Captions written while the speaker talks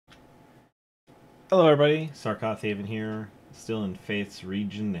Hello everybody, Sarcoth Haven here, still in Faith's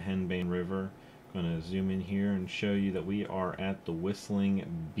region, the Henbane River. I'm going to zoom in here and show you that we are at the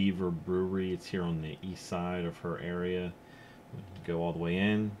Whistling Beaver Brewery. It's here on the east side of her area. Go all the way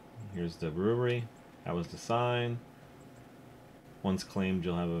in. Here's the brewery. That was the sign. Once claimed,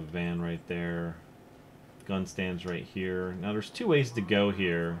 you'll have a van right there. Gun stands right here. Now there's two ways to go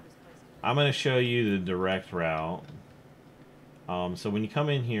here. I'm going to show you the direct route. So when you come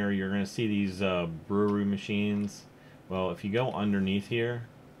in here, you're going to see these brewery machines. Well, if you go underneath here,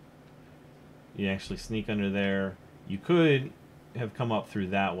 you actually sneak under there. You could have come up through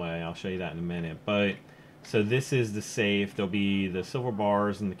that way. I'll show you that in a minute. But so this is the safe. There'll be the silver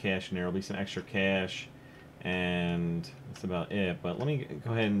bars and the cash in there. There'll be some extra cash, and that's about it. But let me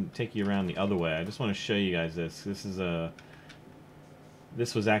go ahead and take you around the other way. I just want to show you guys this.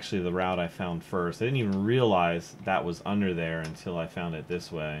 This was actually the route I found first. I didn't even realize that was under there until I found it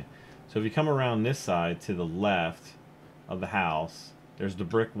this way. So if you come around this side to the left of the house, there's the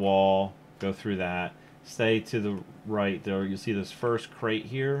brick wall. Go through that. Stay to the right there. You'll see this first crate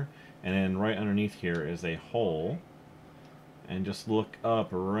here, and then right underneath here is a hole. And just look up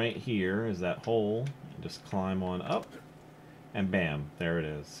right here is that hole. Just climb on up, and bam, there it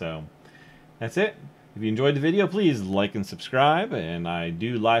is. So that's it. If you enjoyed the video, please like and subscribe, and I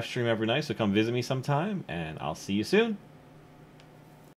do live stream every night, so come visit me sometime, and I'll see you soon.